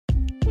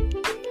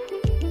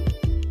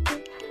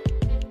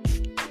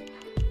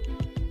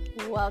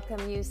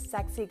Welcome, you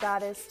sexy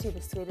goddess, to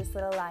The Sweetest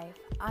Little Life.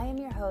 I am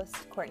your host,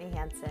 Courtney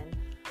Hanson.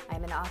 I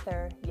am an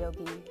author,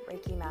 yogi,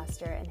 Reiki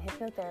master, and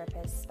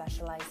hypnotherapist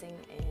specializing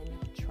in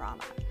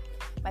trauma.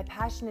 My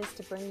passion is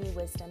to bring you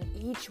wisdom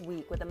each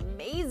week with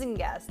amazing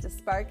guests to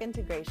spark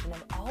integration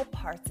of all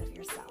parts of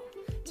yourself,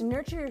 to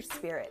nurture your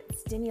spirit,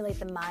 stimulate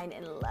the mind,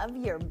 and love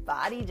your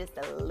body just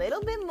a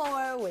little bit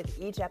more with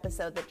each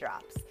episode that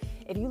drops.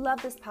 If you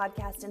love this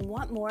podcast and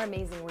want more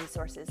amazing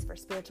resources for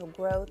spiritual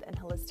growth and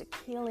holistic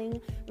healing,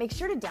 make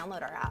sure to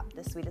download our app,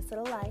 The Sweetest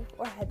Little Life,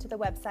 or head to the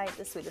website,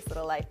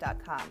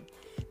 thesweetestlittlelife.com.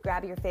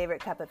 Grab your favorite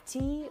cup of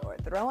tea or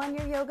throw on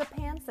your yoga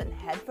pants and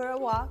head for a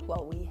walk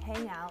while we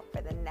hang out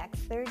for the next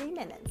 30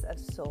 minutes of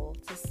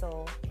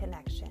soul-to-soul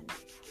connection.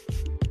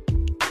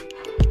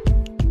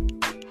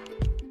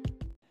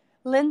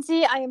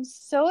 Lynsi, I am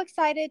so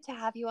excited to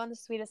have you on The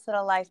Sweetest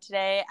Little Life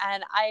today,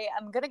 and I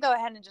am going to go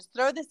ahead and just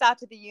throw this out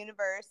to the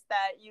universe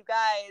that you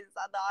guys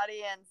on the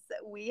audience,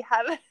 we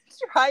have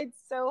tried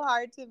so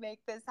hard to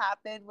make this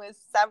happen with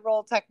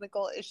several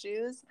technical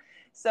issues,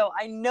 so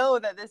I know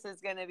that this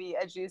is going to be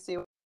a juicy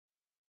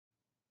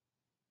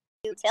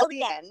till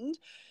the end.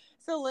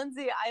 So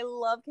Lynsi, I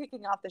love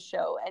kicking off the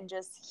show and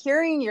just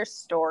hearing your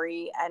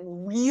story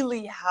and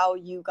really how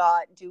you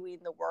got doing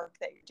the work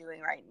that you're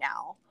doing right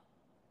now.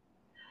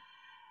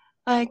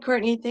 Hi,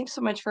 Courtney. Thanks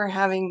so much for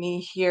having me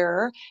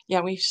here.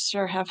 Yeah, we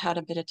sure have had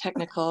a bit of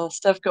technical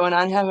stuff going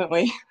on, haven't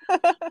we?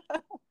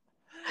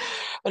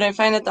 But I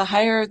find that the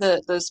higher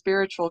the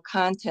spiritual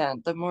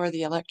content, the more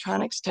the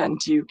electronics tend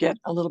to get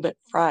a little bit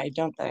fried,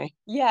 don't they?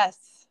 Yes.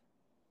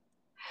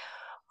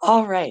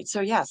 All right.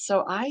 So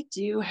I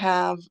do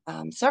have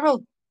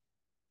several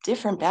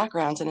different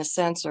backgrounds in a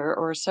sense,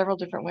 or several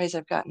different ways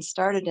I've gotten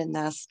started in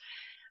this.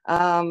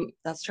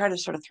 Let's try to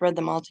sort of thread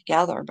them all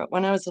together. But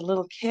when I was a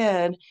little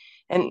kid,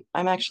 and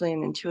I'm actually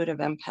an intuitive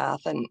empath,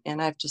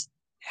 and I've just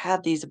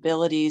had these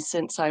abilities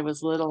since I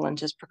was little and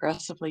just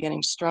progressively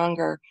getting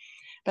stronger.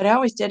 But I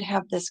always did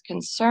have this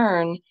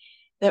concern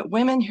that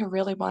women who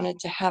really wanted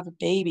to have a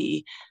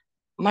baby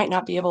might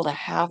not be able to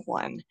have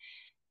one.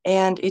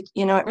 And it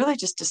really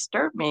just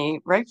disturbed me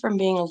right from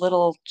being a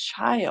little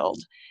child.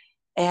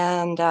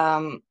 And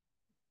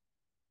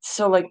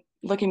so like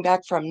looking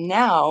back from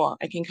now,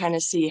 I can kind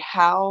of see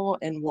how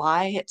and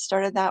why it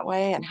started that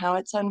way and how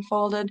it's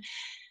unfolded.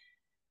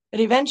 But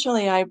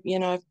eventually I've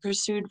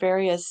pursued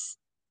various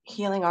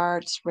healing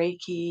arts,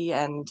 Reiki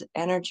and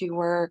energy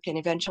work, and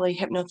eventually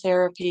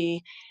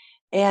hypnotherapy.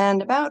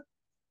 And about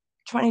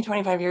 20,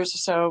 25 years or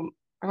so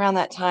around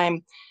that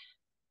time,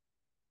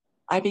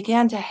 I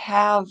began to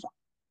have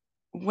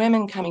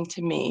women coming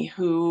to me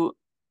who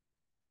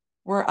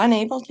were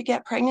unable to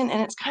get pregnant.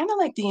 And it's kind of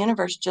like the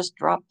universe just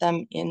dropped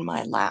them in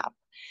my lap.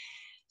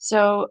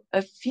 So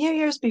a few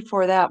years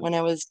before that, when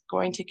I was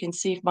going to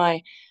conceive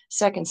my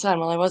second son,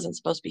 well, I wasn't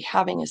supposed to be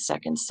having a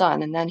second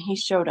son. And then he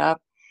showed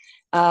up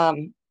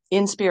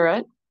in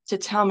spirit to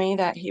tell me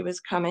that he was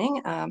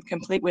coming,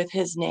 complete with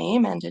his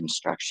name and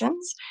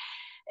instructions.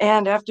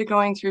 And after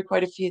going through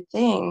quite a few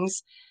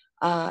things,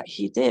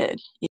 he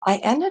did. I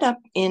ended up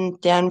in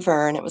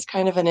Denver, and it was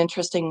kind of an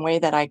interesting way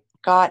that I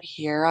got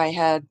here.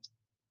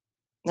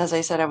 As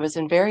I said, I was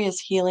in various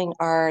healing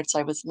arts.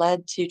 I was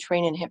led to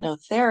train in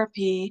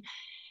hypnotherapy.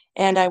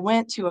 And I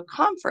went to a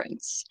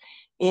conference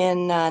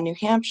in New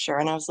Hampshire,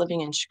 and I was living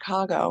in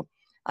Chicago.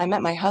 I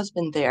met my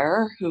husband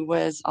there, who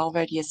was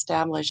already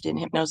established in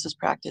hypnosis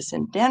practice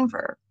in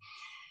Denver.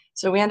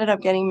 So we ended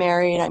up getting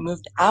married. I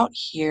moved out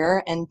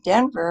here, and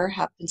Denver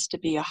happens to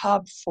be a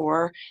hub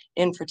for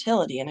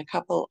infertility. And a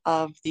couple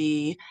of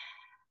I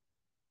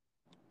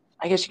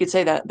guess you could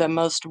say that the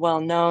most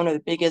well-known or the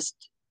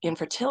biggest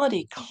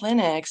infertility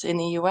clinics in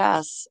the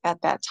US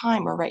at that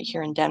time were right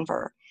here in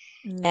Denver.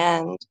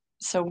 And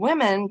so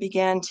women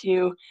began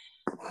to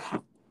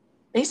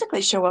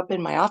basically show up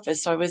in my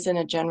office. So I was in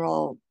a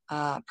general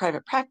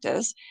private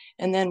practice,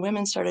 and then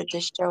women started to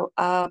show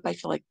up. I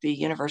feel like the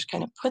universe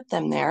kind of put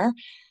them there,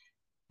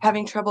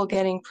 having trouble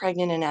getting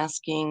pregnant and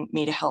asking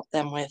me to help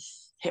them with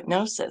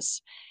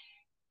hypnosis.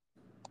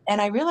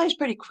 And I realized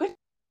pretty quick,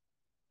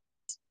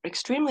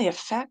 extremely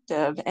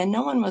effective, and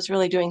no one was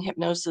really doing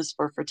hypnosis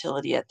for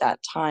fertility at that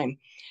time.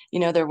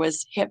 There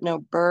was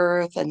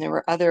hypnobirth, and there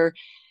were other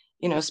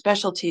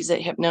specialties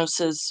that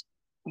hypnosis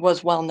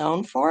was well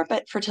known for,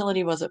 but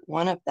fertility wasn't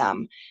one of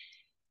them.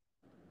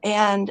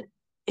 And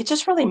it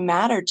just really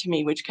mattered to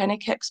me, which kind of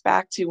kicks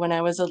back to when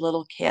I was a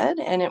little kid.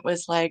 And it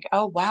was like,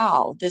 oh,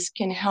 wow, this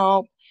can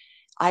help.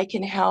 I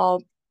can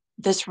help.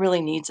 This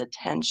really needs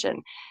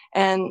attention.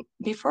 And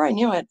before I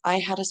knew it, I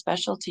had a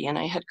specialty, and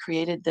I had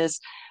created this,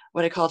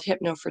 what I called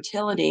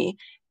hypnofertility,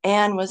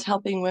 and was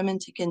helping women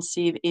to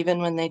conceive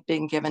even when they'd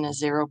been given a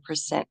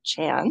 0%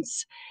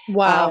 chance.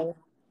 Wow.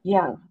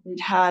 Yeah,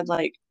 they'd had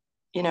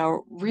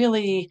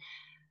really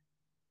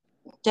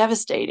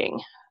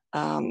devastating,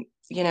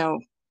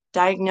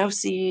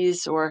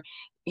 diagnoses, or,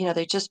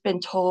 they've just been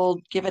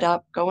told, give it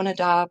up, go and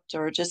adopt,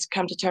 or just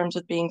come to terms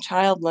with being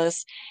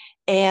childless.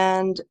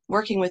 And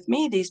working with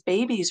me, these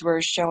babies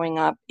were showing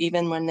up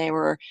even when they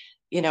were,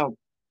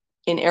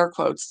 in air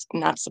quotes,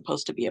 not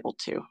supposed to be able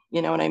to.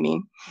 You know what I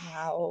mean?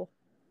 Wow.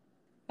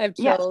 I have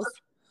Yes. chills.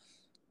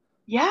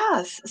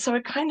 Yes. So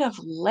it kind of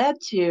led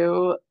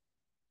to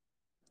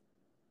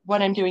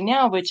what I'm doing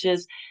now, which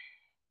is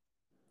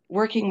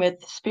working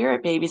with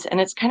spirit babies. And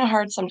it's kind of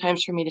hard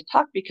sometimes for me to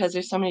talk because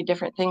there's so many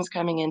different things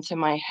coming into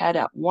my head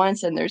at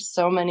once. And there's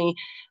so many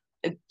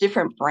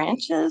different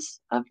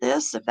branches of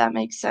this, if that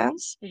makes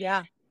sense.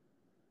 Yeah.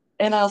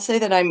 And I'll say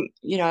that I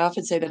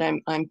often say that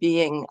I'm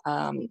being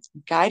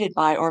guided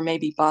by, or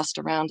maybe bossed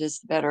around is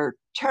the better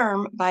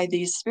term, by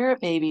these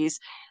spirit babies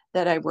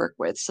that I work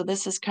with. So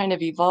this has kind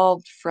of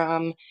evolved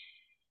from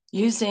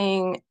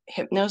using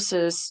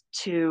hypnosis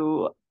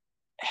to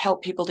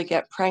help people to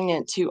get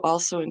pregnant to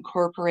also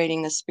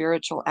incorporating the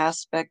spiritual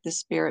aspect, the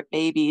spirit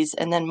babies.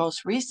 And then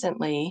most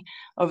recently,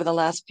 over the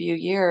last few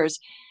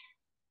years,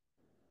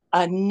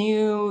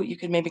 you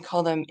could maybe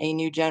call them a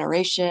new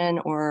generation,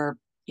 or,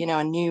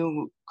 a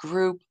new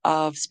group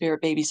of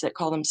spirit babies that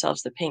call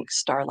themselves the Pink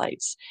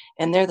Starlights.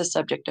 And they're the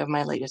subject of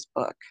my latest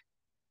book.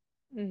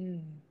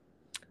 Mm.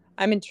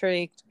 I'm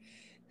intrigued.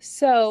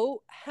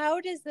 So,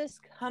 how does this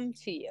come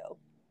to you?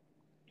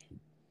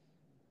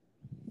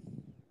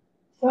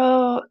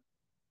 So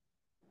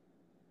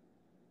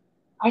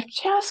I've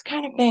just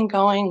kind of been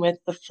going with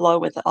the flow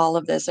with all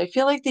of this. I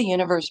feel like the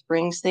universe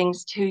brings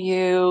things to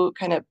you,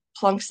 kind of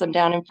plunks them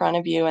down in front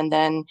of you, and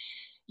then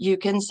you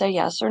can say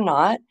yes or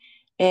not.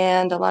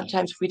 And a lot of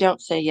times, if we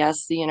don't say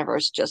yes, the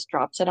universe just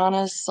drops it on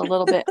us a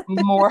little bit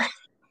more,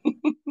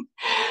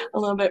 a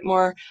little bit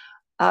more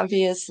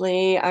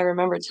obviously. I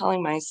remember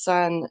telling my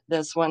son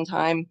this one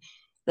time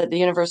that the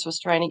universe was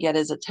trying to get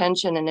his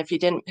attention, and if he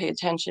didn't pay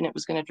attention, it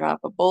was going to drop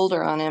a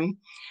boulder on him.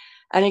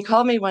 And he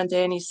called me one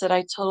day and he said,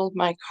 "I totaled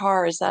my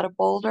car. Is that a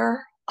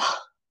boulder?"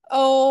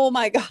 Oh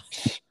my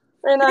gosh.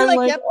 And You're I'm like,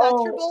 like, yep, that's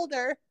your "Oh,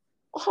 boulder.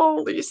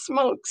 holy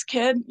smokes,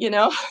 kid."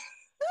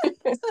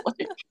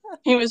 Like,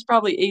 he was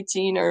probably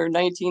 18 or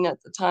 19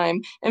 at the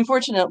time. And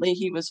fortunately,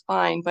 he was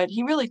fine, but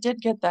he really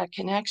did get that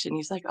connection.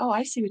 He's like, "Oh,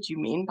 I see what you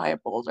mean by a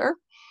boulder."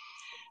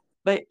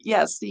 But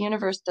yes, the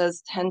universe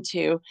does tend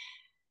to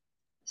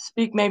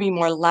speak maybe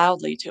more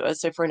loudly to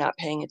us if we're not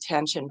paying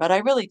attention. But I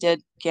really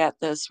did get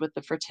this with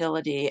the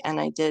fertility, and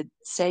I did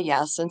say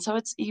yes. And so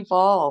it's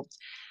evolved.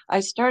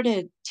 I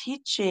started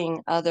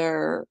teaching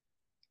other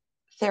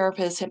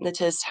therapists,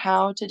 hypnotists,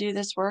 how to do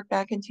this work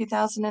back in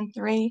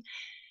 2003.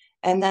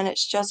 And then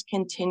it's just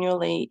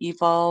continually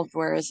evolved.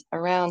 Whereas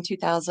around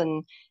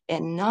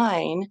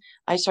 2009,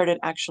 I started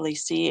actually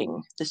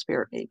seeing the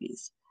spirit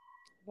babies.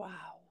 Wow.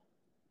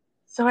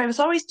 So I was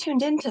always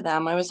tuned into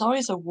them. I was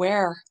always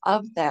aware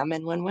of them.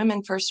 And when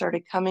women first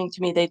started coming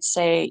to me, they'd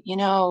say,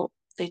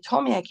 they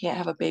told me I can't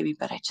have a baby,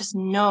 but I just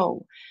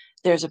know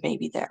there's a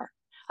baby there.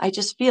 I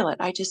just feel it.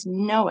 I just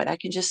know it. I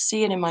can just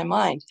see it in my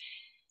mind.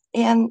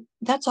 And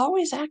that's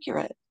always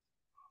accurate.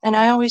 And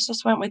I always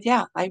just went with,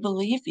 yeah, I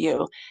believe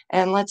you.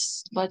 And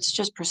let's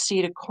just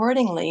proceed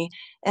accordingly.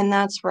 And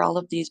that's where all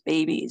of these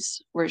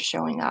babies were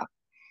showing up.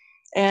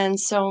 And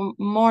so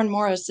more and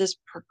more as this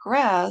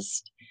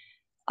progressed,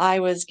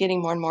 I was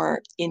getting more and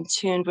more in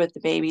tune with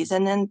the babies.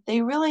 And then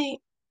I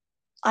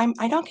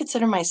don't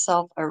consider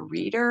myself a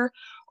reader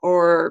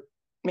or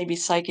maybe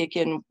psychic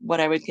in what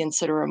I would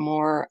consider a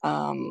more,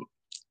 I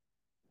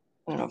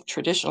don't know if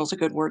traditional is a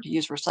good word to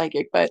use for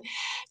psychic, but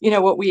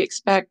what we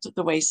expect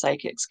the way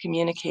psychics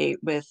communicate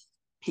with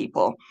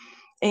people.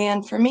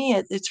 And for me,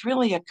 it's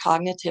really a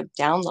cognitive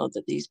download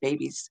that these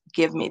babies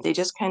give me. They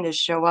just kind of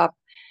show up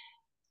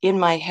in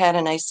my head,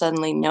 and I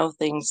suddenly know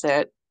things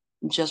that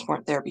just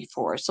weren't there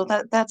before. So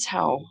that's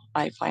how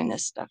I find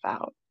this stuff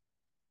out.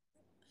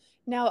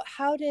 Now,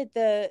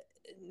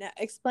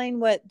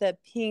 explain what the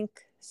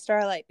pink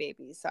starlight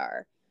babies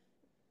are?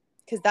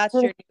 Because that's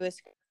So- your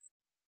newest.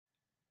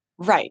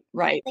 Right,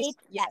 right.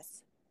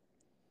 Yes.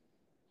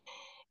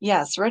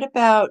 Yes, right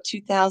about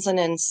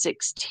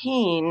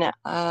 2016,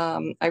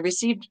 I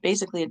received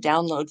basically a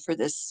download for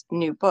this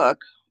new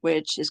book,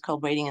 which is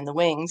called Waiting in the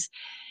Wings.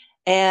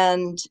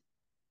 And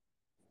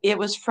it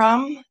was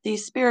from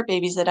these spirit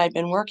babies that I'd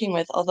been working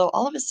with, although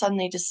all of a sudden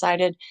they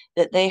decided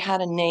that they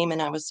had a name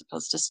and I was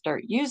supposed to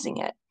start using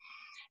it.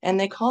 And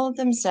they called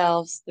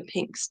themselves the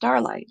Pink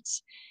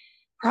Starlights.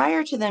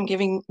 Prior to them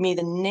giving me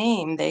the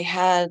name, they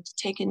had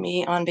taken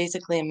me on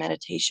basically a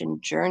meditation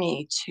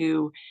journey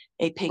to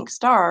a pink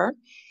star,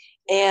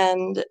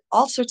 and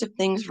all sorts of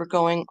things were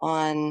going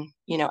on,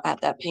 at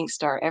that pink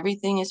star.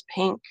 Everything is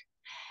pink.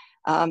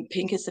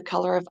 Pink is the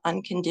color of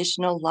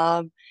unconditional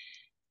love.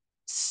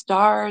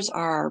 Stars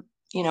are,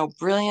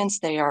 brilliance.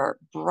 They are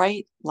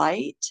bright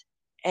light.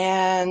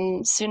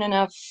 And soon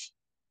enough,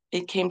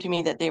 it came to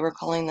me that they were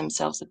calling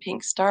themselves the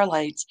Pink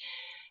Starlights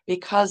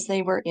because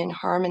they were in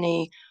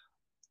harmony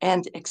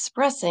and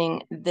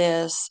expressing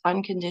this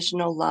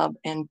unconditional love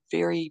and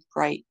very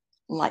bright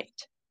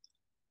light.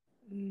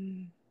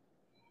 Mm.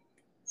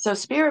 So,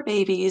 spirit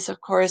babies,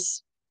 of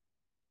course,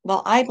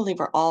 well, I believe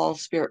we're all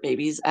spirit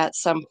babies at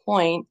some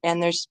point,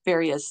 and there's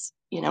various,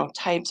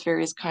 types,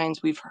 various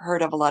kinds. We've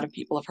heard of, a lot of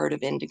people have heard of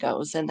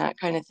indigos and that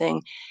kind of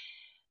thing.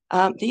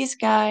 These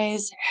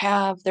guys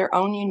have their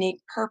own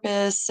unique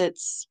purpose.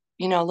 It's,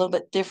 a little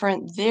bit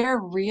different. They're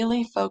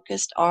really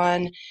focused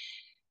on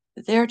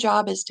their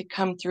job is to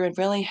come through and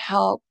really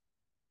help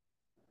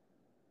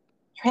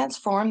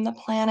transform the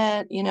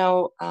planet,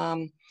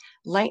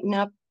 lighten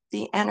up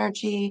the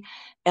energy,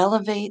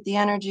 elevate the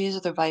energies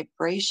of the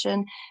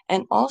vibration,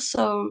 and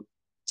also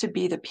to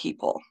be the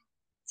people.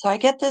 So I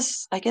get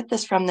this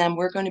from them.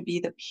 We're going to be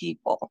the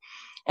people.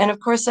 And of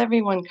course,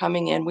 everyone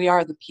coming in, we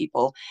are the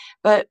people.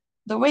 But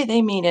the way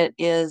they mean it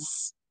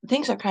is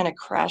things are kind of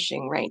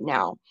crashing right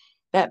now.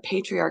 That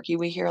patriarchy,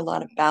 we hear a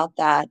lot about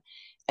that.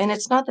 And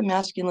it's not the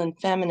masculine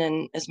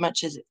feminine as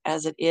much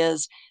as it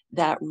is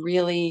that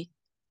really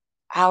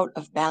out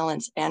of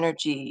balance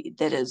energy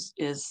that is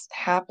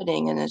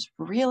happening, and it's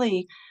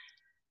really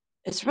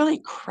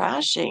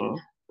crashing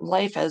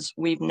life as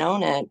we've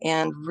known it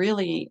and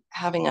really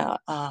having a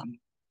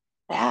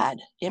bad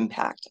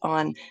impact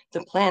on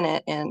the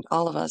planet and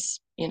all of us,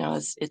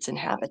 as its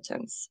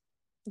inhabitants.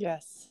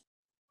 Yes.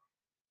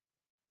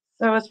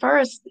 So as far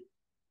as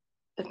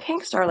the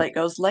pink starlight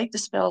goes, light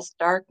dispels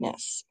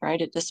darkness,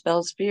 right? It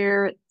dispels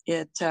fear,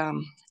 it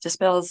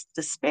dispels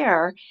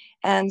despair.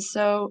 And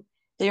so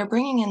they are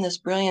bringing in this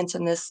brilliance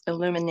and this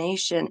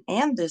illumination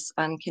and this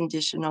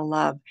unconditional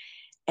love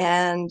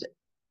and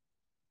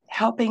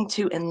helping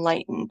to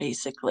enlighten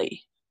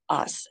basically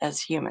us as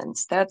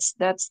humans. That's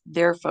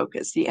their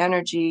focus, the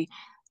energy,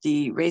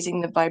 the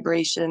raising the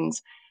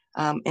vibrations,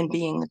 and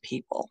being the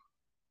people.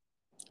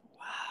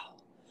 Wow.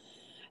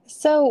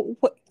 So,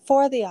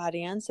 for the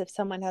audience, if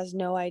someone has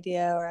no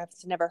idea or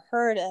has never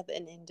heard of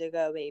an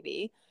indigo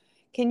baby,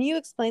 can you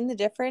explain the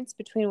difference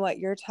between what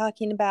you're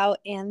talking about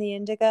and the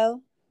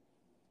indigo?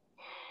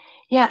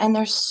 Yeah, and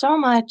there's so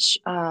much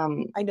I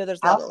know there's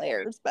a lot out of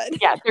layers, but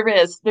yeah,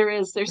 there's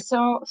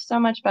so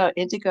much about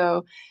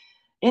indigo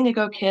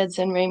kids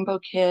and rainbow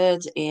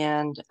kids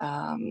and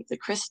the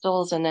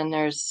crystals, and then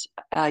there's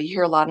you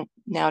hear a lot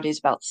nowadays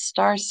about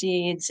star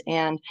seeds,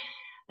 and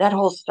that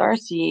whole star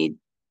seed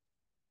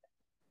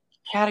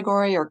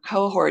category or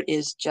cohort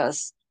is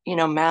just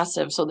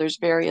massive. So there's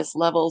various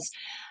levels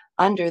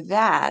under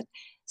that.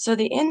 So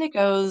the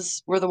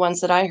indigos were the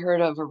ones that I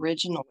heard of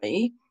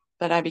originally,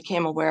 that I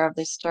became aware of.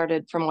 They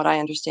started, from what I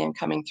understand,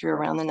 coming through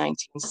around the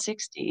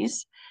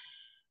 1960s.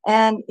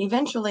 And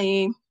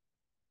eventually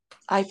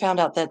I found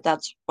out that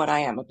that's what I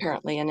am,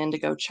 apparently an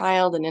indigo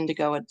child, an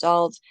indigo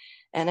adult.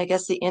 And I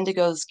guess the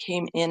indigos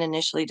came in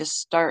initially to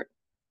start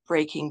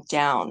breaking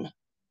down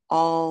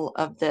all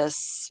of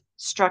this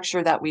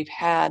structure that we've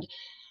had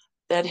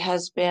that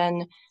has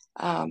been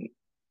um,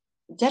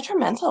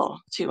 detrimental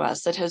to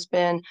us, that has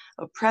been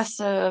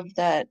oppressive,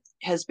 that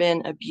has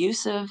been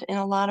abusive in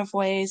a lot of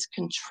ways,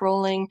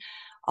 controlling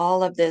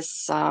all of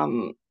this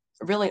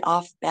really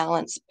off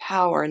balance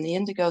power. And the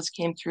indigos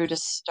came through to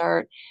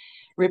start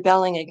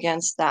rebelling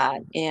against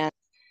that and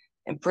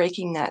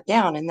breaking that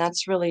down. And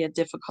that's really a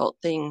difficult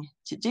thing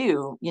to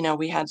do.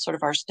 We had sort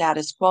of our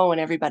status quo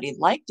and everybody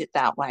liked it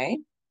that way.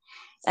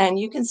 And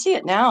you can see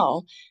it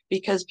now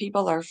because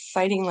people are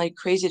fighting like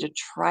crazy to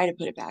try to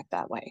put it back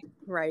that way.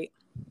 right.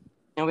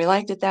 We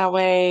liked it that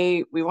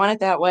way. We want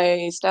it that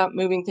way. Stop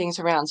moving things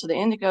around. So the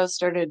indigos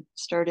started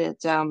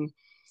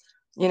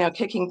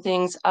kicking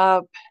things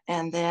up,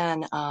 and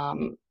then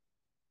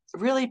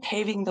really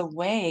paving the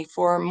way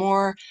for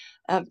more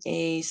of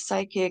a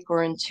psychic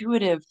or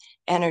intuitive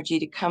energy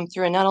to come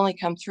through, and not only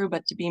come through,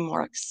 but to be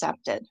more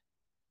accepted.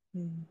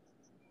 Mm.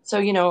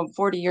 So,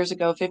 40 years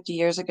ago, 50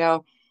 years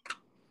ago,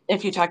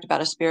 if you talked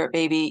about a spirit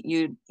baby,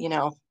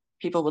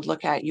 people would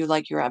look at you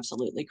like you're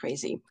absolutely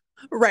crazy.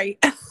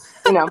 Right.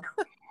 You know,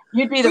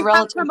 you'd be the We have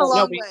relative come a that long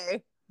nobody,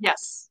 way.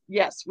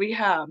 yes, we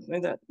have.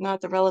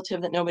 Not the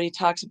relative that nobody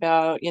talks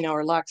about,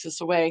 or locks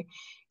us away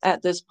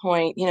at this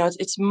point.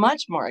 It's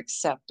much more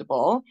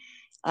acceptable,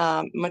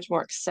 much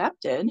more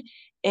accepted.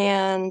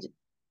 And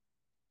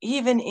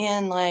even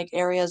in like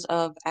areas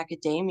of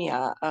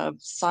academia, of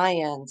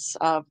science,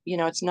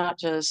 it's not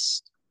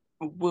just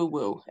woo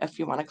woo, if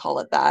you want to call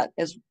it that,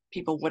 as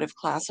people would have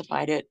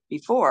classified it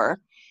before.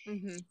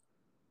 Mm-hmm.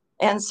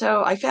 And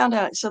so I found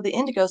out, so the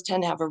indigos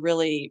tend to have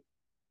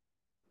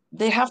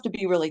they have to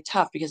be really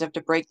tough because they have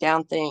to break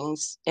down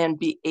things and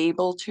be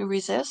able to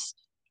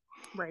resist.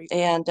 Right.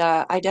 And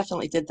I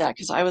definitely did that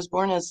because I was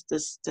born as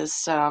this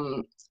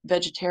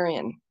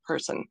vegetarian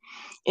person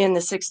in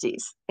the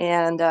 60s,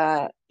 and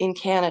in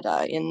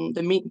Canada, in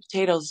the meat and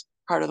potatoes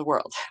part of the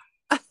world.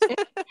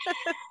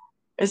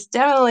 It's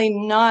definitely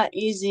not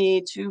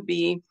easy to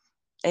be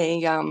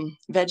a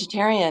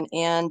vegetarian,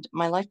 and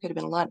my life could have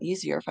been a lot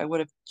easier if I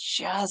would have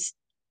just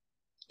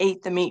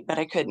ate the meat, but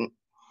I couldn't.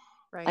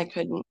 I Right.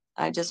 couldn't.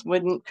 I just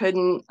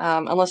couldn't,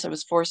 unless I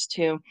was forced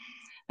to.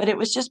 But it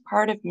was just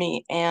part of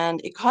me, and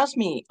it caused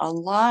me a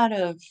lot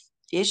of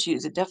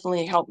issues. It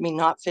definitely helped me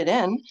not fit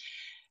in.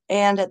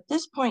 And at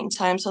this point in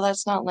time, so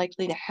that's not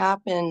likely to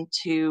happen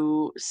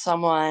to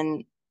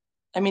someone.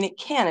 I mean, it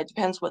can, it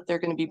depends what they're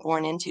going to be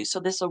born into. So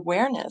this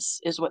awareness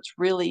is what's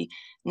really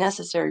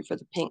necessary for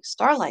the pink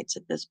starlights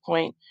at this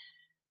point.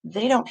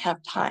 They don't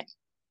have time.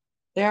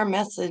 their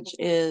message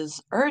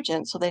is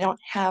urgent, so they don't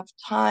have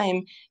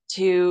time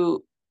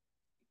to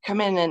come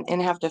in and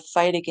have to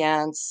fight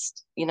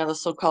against, the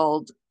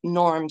so-called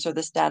norms or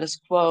the status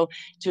quo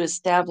to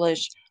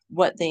establish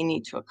what they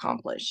need to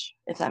accomplish,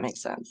 if that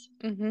makes sense.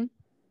 Mm-hmm.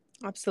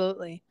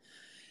 Absolutely.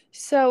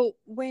 So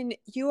when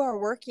you are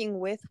working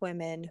with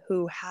women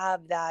who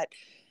have that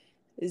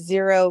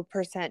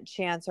 0%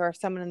 chance, or if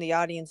someone in the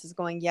audience is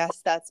going,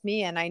 yes, that's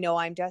me, and I know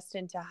I'm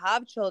destined to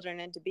have children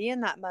and to be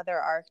in that mother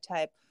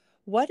archetype,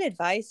 what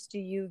advice do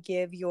you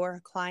give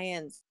your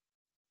clients?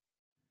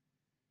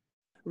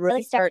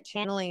 Really start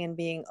channeling and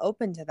being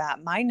open to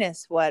that,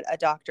 minus what a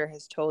doctor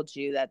has told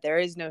you that there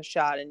is no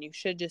shot and you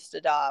should just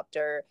adopt,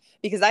 or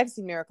because I've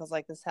seen miracles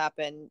like this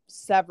happen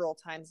several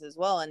times as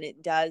well, and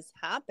it does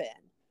happen.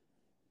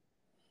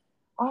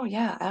 Oh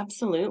yeah,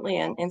 absolutely.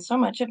 And so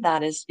much of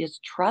that is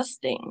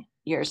trusting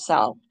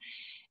yourself.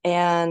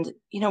 And,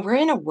 we're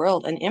in a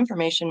world, an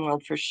information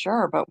world for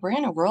sure, but we're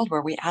in a world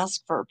where we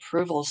ask for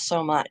approval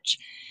so much.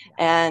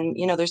 Yeah. And,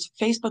 there's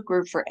a Facebook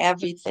group for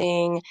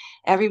everything.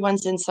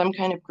 Everyone's in some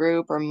kind of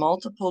group or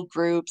multiple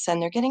groups,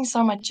 and they're getting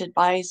so much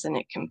advice and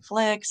it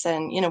conflicts.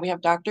 And, we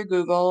have Dr.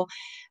 Google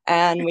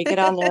and we get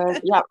on there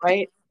and, yeah,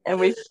 right. And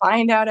we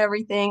find out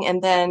everything,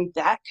 and then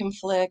that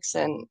conflicts.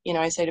 And,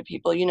 I say to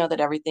people,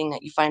 that everything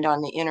that you find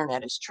on the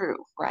internet is true,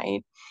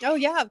 right? Oh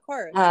yeah, of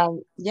course.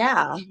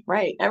 Yeah,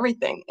 right.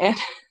 Everything. And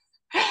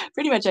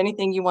pretty much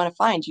anything you want to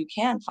find, you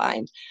can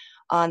find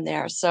on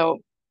there. So,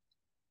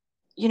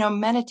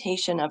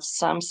 meditation of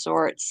some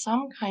sort,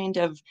 some kind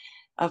of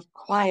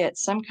quiet,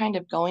 some kind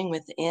of going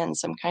within,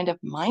 some kind of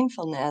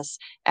mindfulness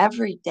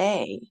every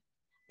day,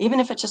 even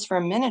if it's just for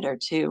a minute or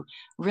two,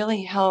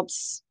 really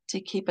helps to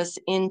keep us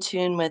in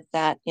tune with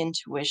that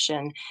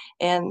intuition.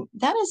 And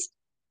that is,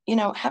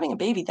 having a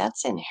baby,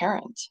 that's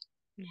inherent.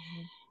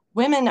 Mm-hmm.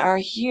 Women are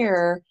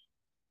here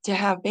to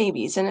have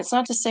babies, and it's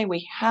not to say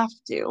we have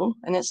to,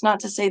 and it's not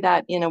to say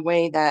that in a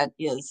way that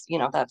is,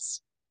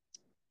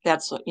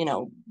 that's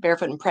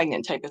barefoot and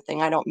pregnant type of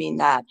thing. I don't mean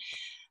that,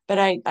 but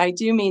I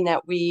do mean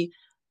that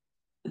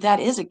that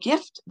is a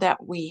gift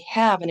that we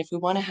have, and if we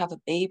want to have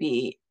a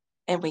baby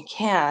and we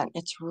can't,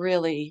 it's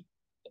really,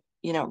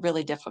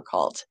 really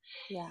difficult.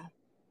 Yeah.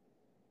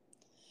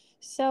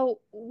 So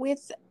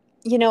with,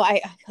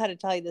 I gotta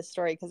tell you this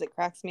story because it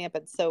cracks me up.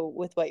 It's so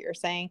with what you're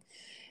saying.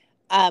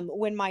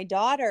 When my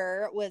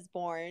daughter was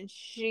born,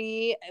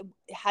 she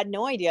had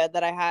no idea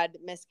that I had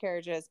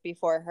miscarriages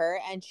before her.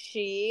 And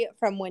she,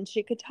 from when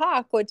she could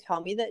talk, would tell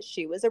me that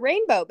she was a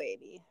rainbow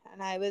baby.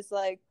 And I was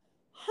like,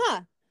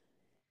 huh.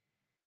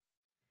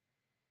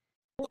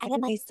 And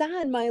then my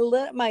son,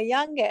 my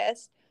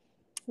youngest,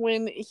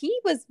 when he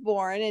was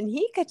born and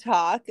he could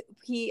talk,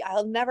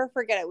 I'll never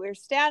forget it. We were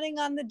standing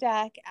on the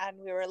deck and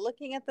we were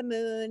looking at the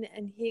moon,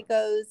 and he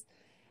goes,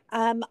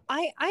 I'm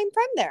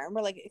from there. And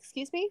we're like,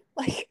 excuse me?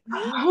 Like,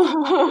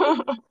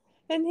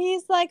 and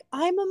he's like,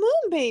 I'm a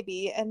moon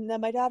baby. And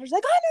then my daughter's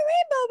like, I'm a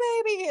rainbow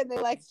baby. And they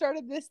like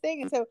started this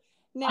thing. And so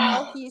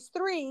now he's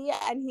 3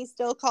 and he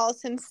still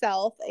calls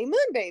himself a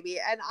moon baby.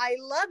 And I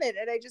love it.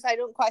 And I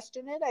don't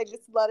question it. I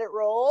just let it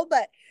roll.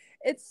 But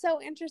it's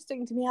so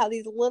interesting to me how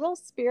these little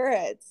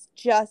spirits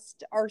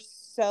just are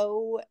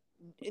so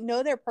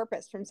know their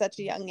purpose from such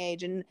a young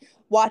age. And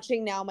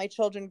watching now my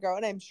children grow,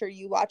 and I'm sure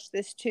you watch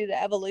this too,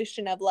 the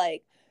evolution of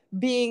like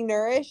being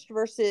nourished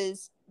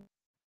versus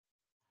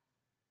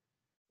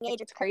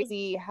age. It's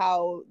crazy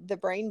how the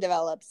brain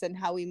develops and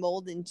how we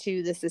mold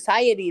into the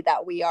society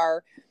that we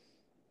are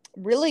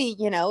really,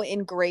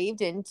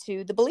 engraved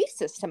into the belief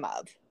system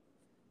of.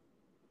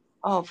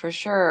 Oh, for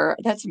sure.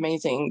 That's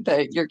amazing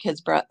that your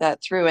kids brought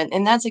that through.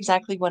 And that's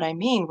exactly what I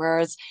mean.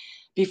 Whereas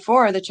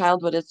before, the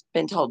child would have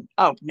been told,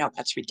 oh, no,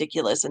 that's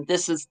ridiculous. And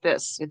this is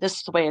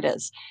the way it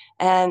is.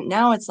 And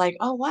now it's like,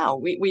 oh, wow,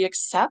 we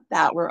accept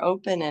that. We're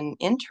open and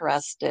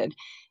interested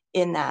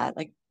in that.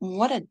 Like,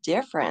 what a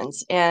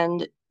difference.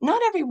 And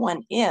not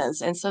everyone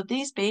is. And so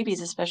these babies,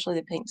 especially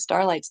the pink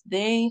starlights,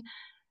 they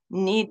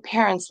need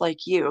parents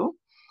like you,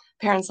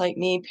 parents like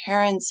me,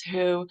 parents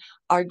who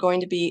are going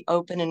to be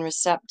open and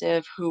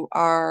receptive, who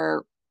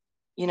are,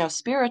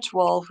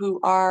 spiritual, who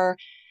are,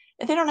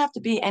 they don't have to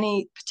be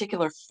any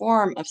particular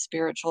form of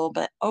spiritual,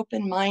 but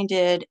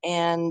open-minded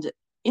and,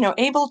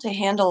 able to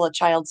handle a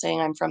child saying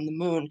I'm from the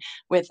moon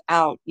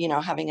without,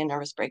 having a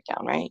nervous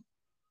breakdown, right?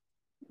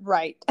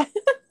 Right.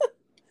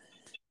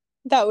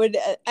 That would,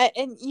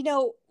 and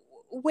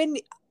when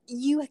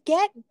you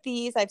get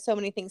these, I have so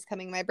many things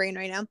coming in my brain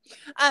right now.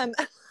 I'm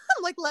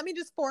like, let me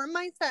just form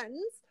my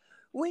sentence.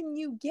 When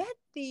you get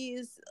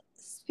these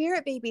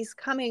spirit babies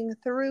coming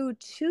through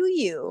to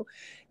you,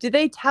 do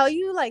they tell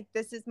you like,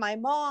 this is my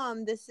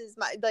mom, this is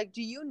my, like,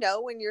 do you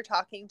know when you're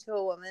talking to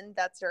a woman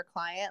that's your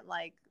client,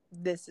 like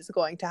this is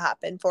going to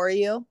happen for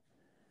you?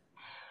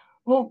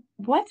 Well,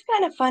 what's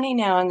kind of funny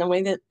now in the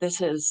way that this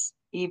has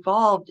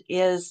evolved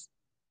is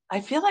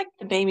I feel like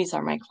the babies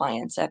are my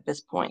clients at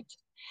this point.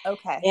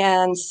 Okay.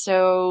 And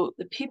so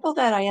the people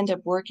that I end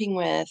up working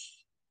with,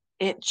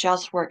 it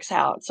just works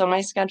out. So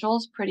my schedule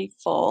is pretty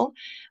full.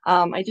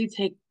 I do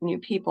take new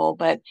people,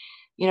 but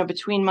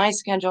between my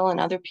schedule and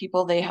other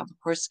people, they have, of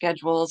course,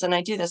 schedules. And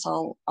I do this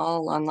all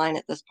online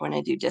at this point.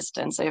 I do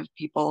distance. I have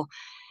people,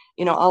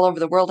 all over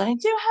the world. And I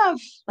do have,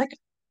 like,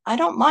 I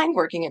don't mind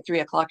working at 3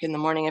 o'clock in the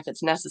morning if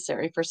it's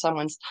necessary for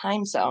someone's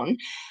time zone.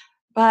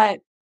 But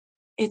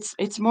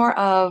it's more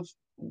of,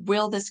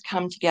 will this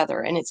come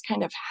together? And it's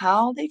kind of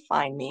how they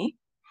find me.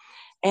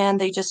 And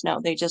they just know,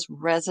 they just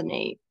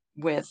resonate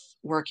with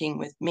working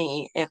with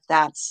me if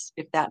that's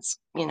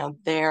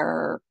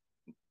their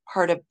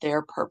part of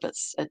their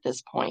purpose at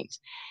this point.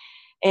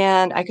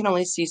 And I can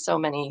only see so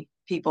many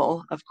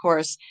people, of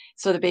course.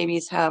 So the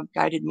babies have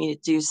guided me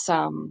to do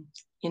some,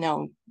 you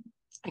know,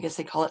 I guess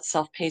they call it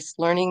self-paced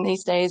learning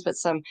these days, but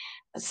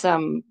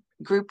some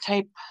group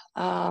type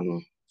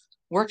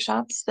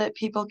workshops that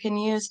people can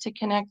use to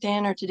connect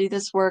in or to do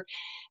this work,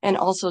 and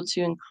also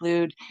to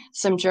include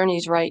some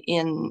journeys right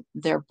in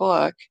their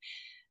book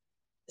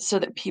so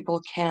that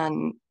people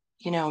can,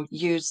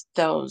 use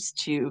those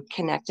to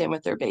connect in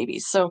with their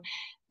babies. So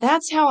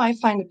that's how I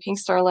find the pink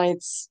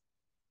starlights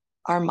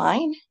are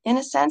mine in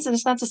a sense. And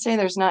it's not to say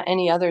there's not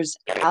any others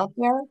out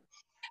there,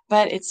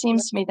 but it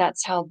seems to me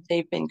that's how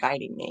they've been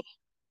guiding me.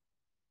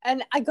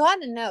 And I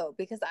gotta know,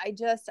 because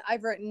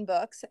I've written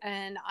books,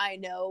 and I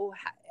know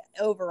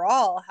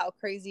overall how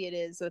crazy it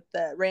is with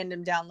the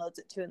random downloads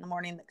at 2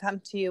 a.m. that come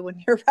to you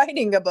when you're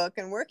writing a book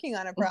and working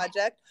on a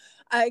project.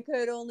 I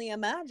could only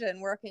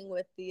imagine working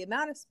with the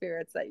amount of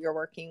spirits that you're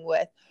working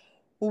with.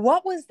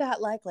 What was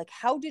that like? Like,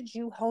 how did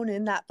you hone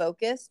in that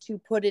focus to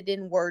put it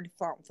in word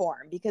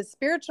form? Because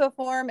spiritual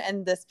form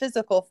and this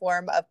physical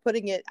form of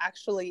putting it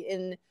actually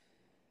in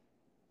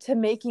to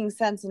making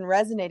sense and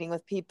resonating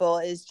with people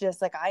is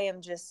just like, I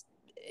am just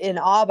in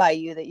awe by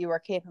you that you are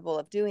capable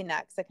of doing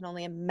that, because I can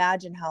only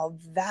imagine how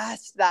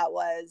vast that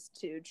was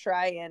to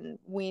try and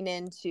wean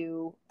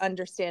into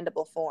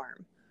understandable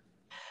form.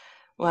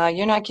 Well,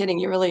 you're not kidding.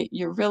 You really,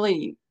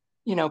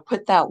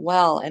 put that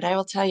well. And I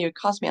will tell you, it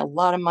cost me a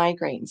lot of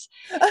migraines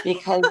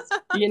because,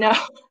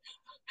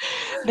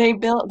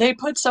 they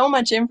put so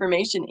much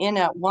information in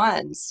at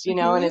once, and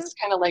Mm-hmm. it's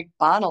kind of like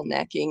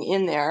bottlenecking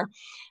in there.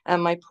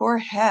 And my poor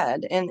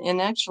head, and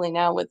actually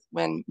now with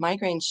when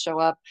migraines show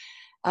up,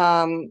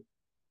 um,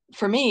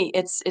 for me,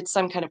 it's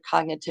some kind of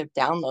cognitive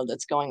download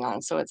that's going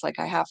on. So it's like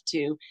I have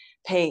to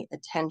pay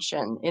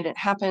attention. And it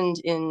happened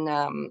in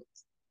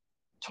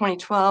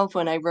 2012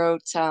 when I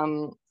wrote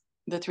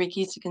The Three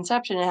Keys to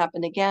Conception. It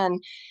happened again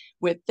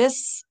with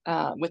this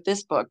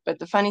book. But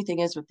the funny thing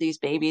is with these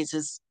babies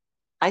is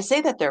I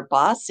say that they're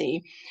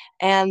bossy,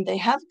 and they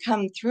have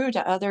come through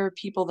to other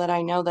people that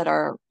I know that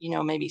are,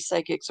 maybe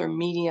psychics or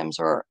mediums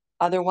or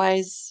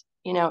otherwise,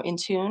 in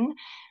tune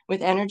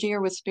with energy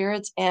or with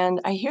spirits. And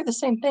I hear the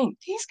same thing.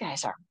 These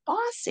guys are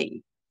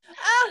bossy.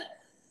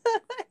 Ah!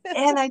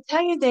 And I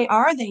tell you, they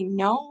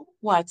know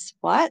what's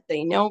what,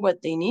 they know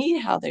what they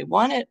need, how they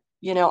want it,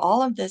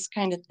 all of this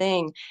kind of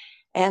thing.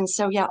 And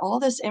so, yeah, all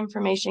this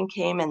information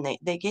came, and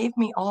they gave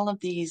me all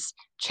of these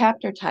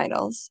chapter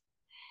titles,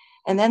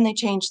 and then they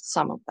changed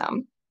some of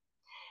them.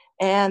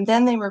 And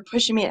then they were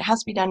pushing me, it has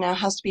to be done now,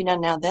 has to be done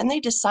now. Then they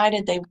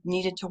decided they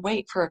needed to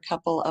wait for a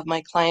couple of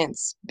my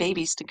clients'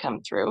 babies to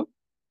come through.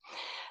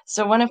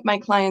 So one of my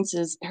clients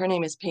her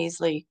name is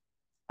Paisley,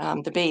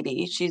 the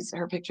baby.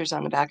 Her picture's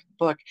on the back of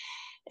the book,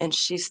 and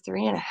she's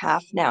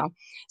 3.5 now.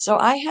 So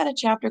I had a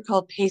chapter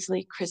called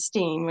Paisley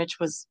Christine, which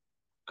was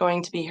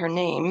going to be her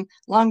name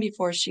long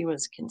before she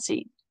was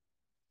conceived.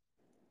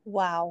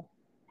 Wow.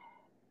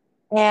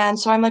 And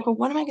so I'm like, well,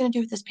 what am I going to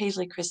do with this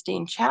Paisley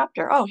Christine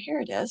chapter? Oh, here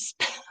it is.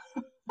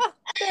 Ah,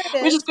 there it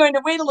We're is. just going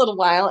to wait a little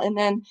while, and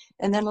then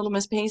little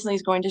Miss Paisley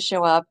is going to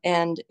show up.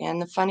 And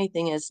the funny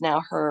thing is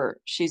now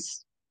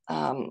she's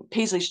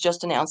Paisley's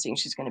just announcing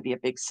she's going to be a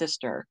big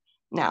sister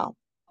now.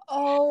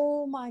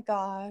 Oh my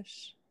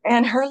gosh.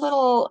 And her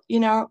little,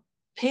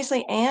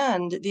 Paisley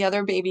and the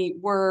other baby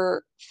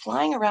were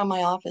flying around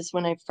my office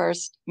when I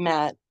first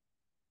met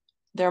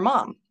their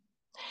mom.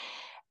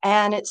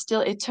 And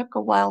it took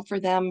a while for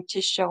them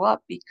to show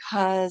up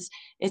because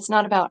it's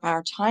not about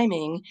our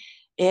timing.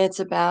 It's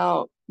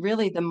about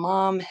really the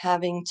mom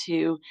having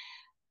to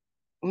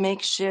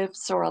make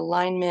shifts or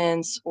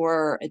alignments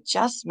or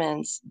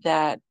adjustments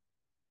that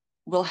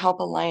will help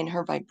align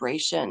her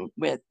vibration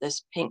with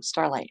this pink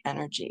starlight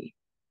energy.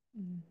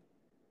 Mm.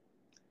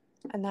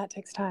 And that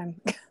takes time.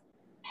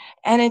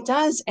 And it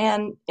does.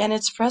 And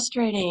it's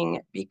frustrating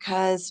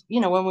because,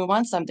 when we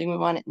want something, we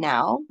want it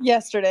now.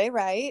 Yesterday,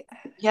 right?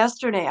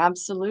 Yesterday,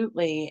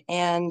 absolutely.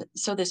 And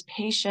so this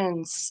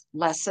patience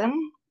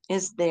lesson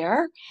is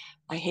there.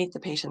 I hate the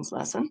patience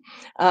lesson.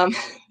 Um,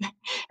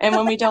 and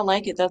when we don't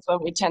like it, that's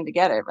when we tend to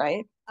get it,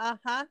 right?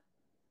 Uh-huh.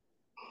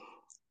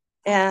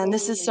 And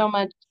this is so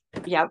Absolutely.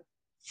 much, yeah,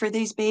 for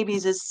these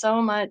babies is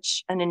so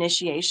much an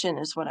initiation,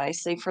 is what I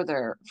say for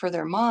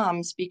their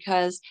moms,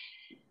 because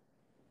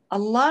a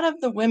lot of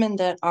the women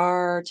that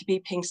are to be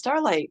pink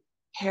starlight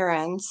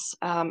parents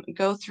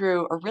go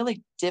through a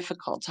really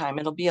difficult time.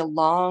 It'll be a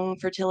long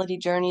fertility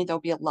journey. There'll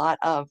be a lot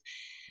of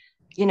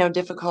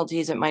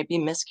difficulties. It might be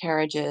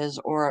miscarriages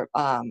or,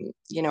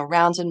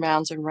 rounds and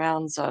rounds and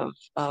rounds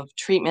of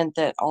treatment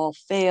that all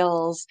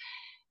fails,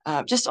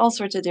 just all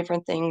sorts of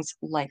different things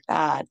like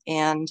that.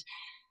 And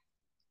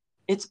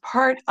it's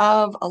part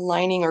of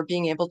aligning or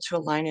being able to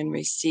align and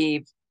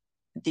receive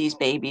these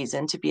babies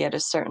and to be at a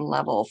certain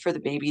level for the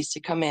babies to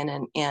come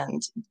in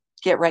and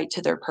get right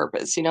to their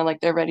purpose,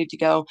 like they're ready to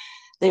go.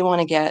 They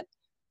want to get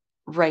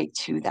right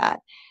to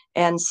that.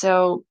 And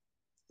so,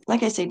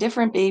 like I say,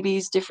 different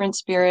babies, different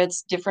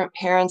spirits, different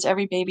parents.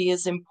 Every baby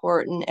is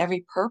important.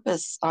 Every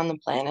purpose on the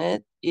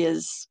planet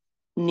is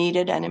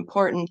needed and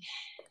important.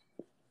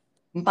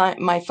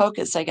 My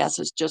focus, I guess,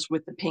 is just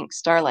with the pink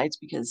starlights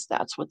because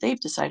that's what they've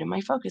decided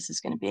my focus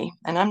is going to be.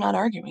 And I'm not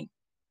arguing.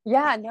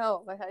 Yeah,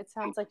 no, it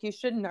sounds like you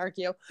shouldn't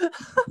argue.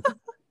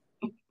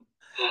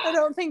 I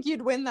don't think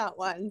you'd win that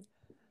one.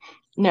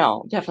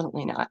 No,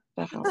 definitely not.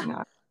 Definitely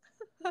not.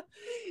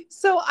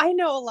 So I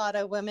know a lot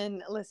of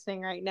women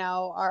listening right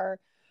now are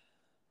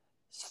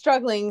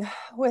struggling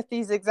with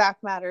these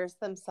exact matters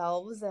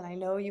themselves. And I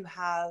know you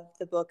have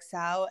the books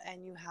out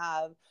and you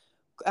have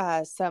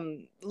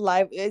some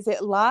live. Is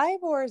it live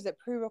or is it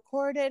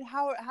pre-recorded?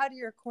 How do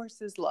your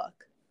courses look?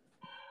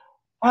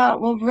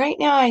 Well, right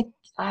now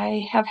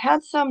I have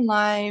had some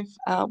live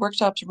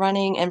workshops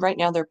running, and right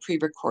now they're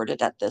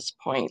pre-recorded at this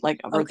point.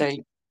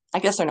 Okay. I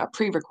guess they're not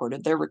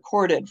pre-recorded; they're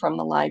recorded from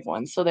the live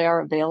ones, so they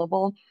are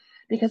available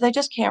because I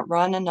just can't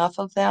run enough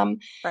of them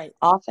Right.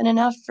 often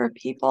enough for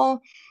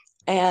people,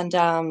 and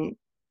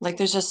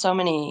there's just so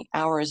many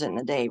hours in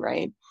the day,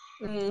 right?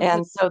 Mm-hmm.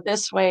 And so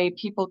this way,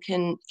 people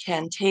can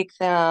take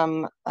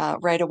them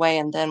right away,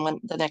 and then when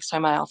the next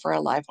time I offer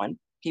a live one,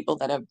 people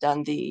that have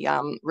done the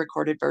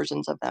recorded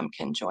versions of them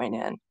can join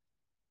in.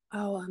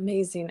 Oh,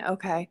 amazing.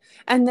 Okay.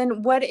 And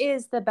then what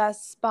is the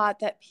best spot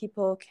that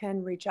people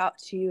can reach out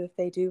to you if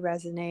they do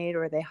resonate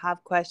or they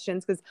have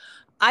questions? Because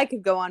I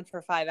could go on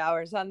for 5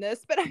 hours on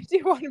this, but I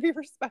do want to be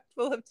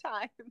respectful of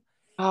time.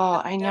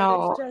 Oh, And I I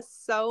know there's know.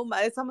 just so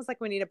much. It's almost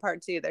like we need a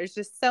part two. There's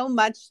just so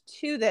much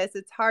to this.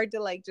 It's hard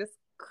to just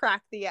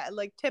crack the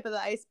tip of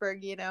the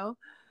iceberg.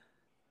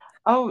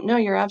 Oh, no,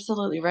 you're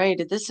absolutely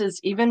right. This is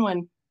even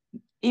when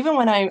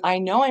I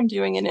know I'm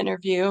doing an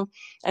interview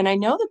and I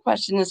know the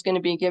question is going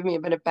to be give me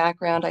a bit of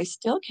background, I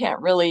still can't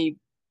really,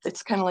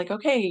 it's kind of like,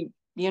 okay,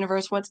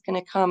 universe, what's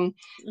going to come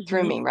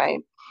through Mm-hmm. me, right?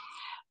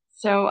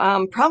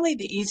 So probably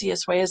the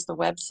easiest way is the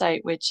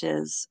website, which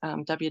is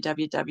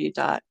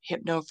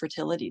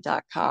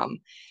www.hypnofertility.com.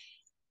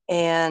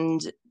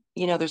 And,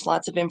 there's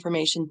lots of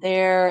information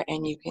there,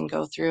 and you can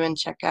go through and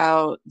check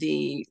out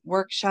the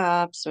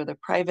workshops or the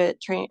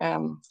private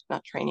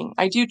not training.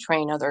 I do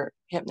train other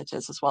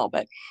hypnotists as well,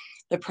 but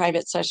the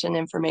private session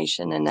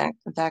information and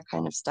that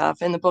kind of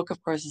stuff. And the book,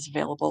 of course, is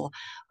available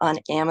on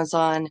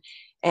Amazon.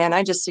 And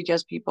I just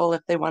suggest people,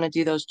 if they want to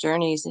do those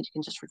journeys, that you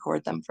can just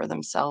record them for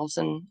themselves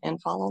and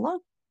follow along.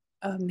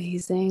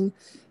 Amazing.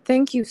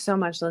 Thank you so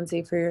much,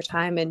 Lynsi, for your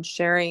time and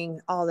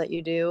sharing all that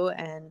you do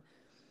and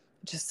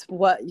just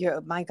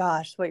my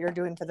gosh, what you're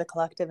doing for the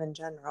collective in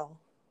general.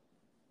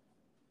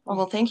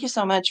 Well, thank you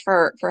so much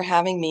for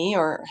having me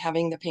or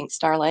having the Pink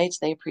Starlights.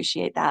 They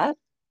appreciate that.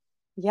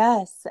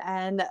 Yes.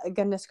 And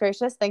goodness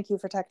gracious, thank you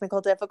for technical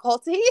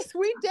difficulties.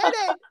 We did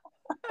it.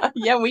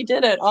 Yeah, we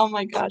did it. Oh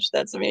my gosh,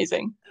 that's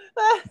amazing.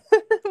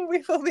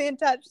 We will be in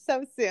touch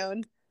so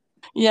soon.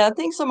 Yeah,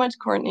 thanks so much,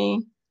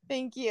 Courtney.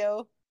 Thank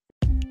you.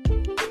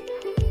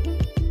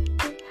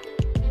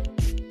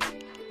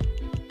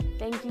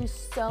 Thank you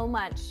so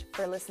much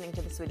for listening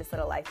to The Sweetest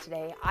Little Life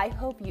today. I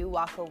hope you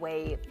walk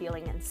away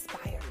feeling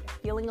inspired,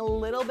 feeling a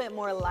little bit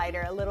more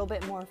lighter, a little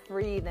bit more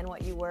free than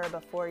what you were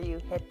before you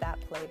hit that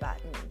play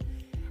button.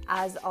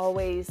 As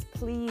always,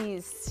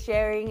 please,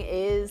 sharing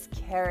is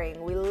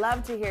caring. We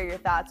love to hear your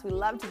thoughts. We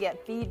love to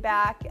get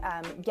feedback,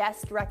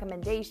 guest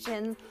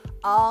recommendations,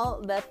 all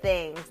the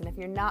things. And if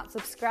you're not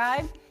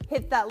subscribed,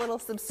 hit that little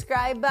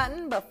subscribe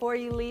button before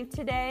you leave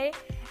today.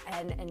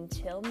 And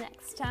until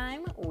next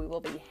time, we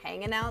will be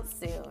hanging out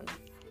soon.